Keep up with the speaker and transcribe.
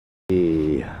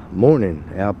Hey, morning,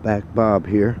 Outback Bob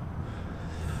here,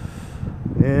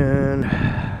 and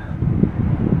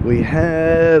we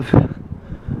have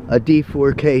a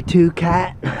D4K2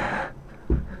 cat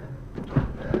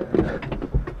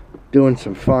doing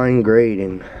some fine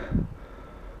grading.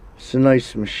 It's a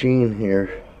nice machine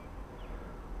here.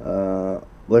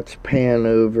 Let's pan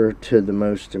over to the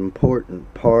most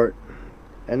important part,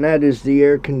 and that is the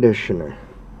air conditioner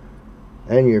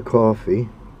and your coffee.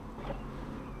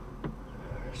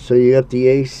 So you got the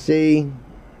AC,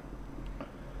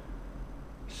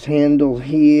 this handle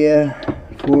here,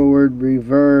 forward,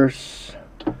 reverse,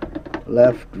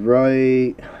 left,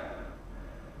 right,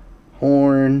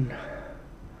 horn,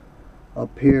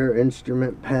 up here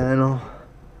instrument panel,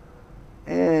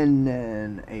 and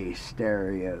then a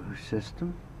stereo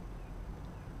system.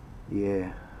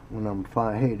 Yeah, when I'm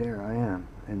fine, hey, there I am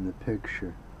in the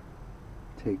picture.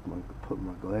 Put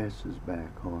my glasses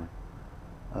back on.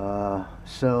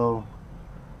 So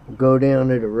we'll go down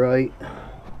to the right,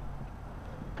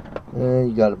 and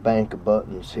you got a bank of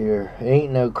buttons here. It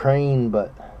ain't no crane,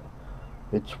 but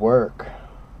it's work.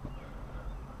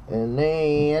 And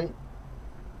then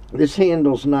this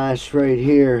handle's nice right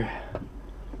here.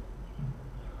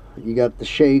 You got the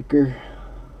shaker,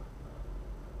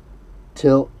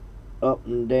 tilt up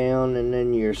and down, and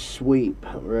then your sweep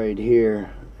right here,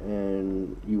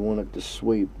 and you want it to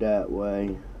sweep that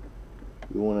way.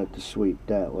 You want it to sweep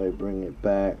that way, bring it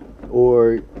back.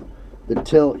 Or the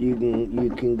tilt, you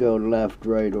can go left,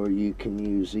 right, or you can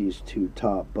use these two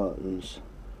top buttons.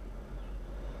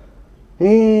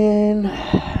 And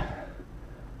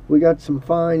we got some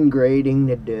fine grading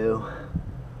to do.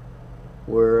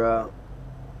 We're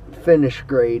finish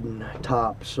grading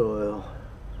topsoil,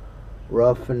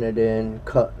 roughing it in,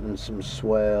 cutting some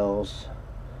swales.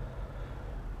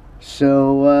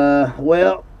 So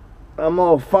well, I'm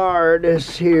gonna fire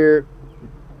this here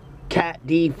Cat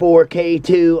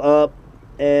D4K2 up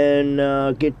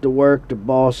and get to work. The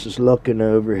boss is looking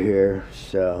over here,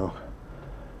 so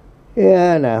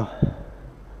yeah, I know.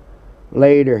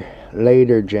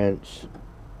 Later, gents.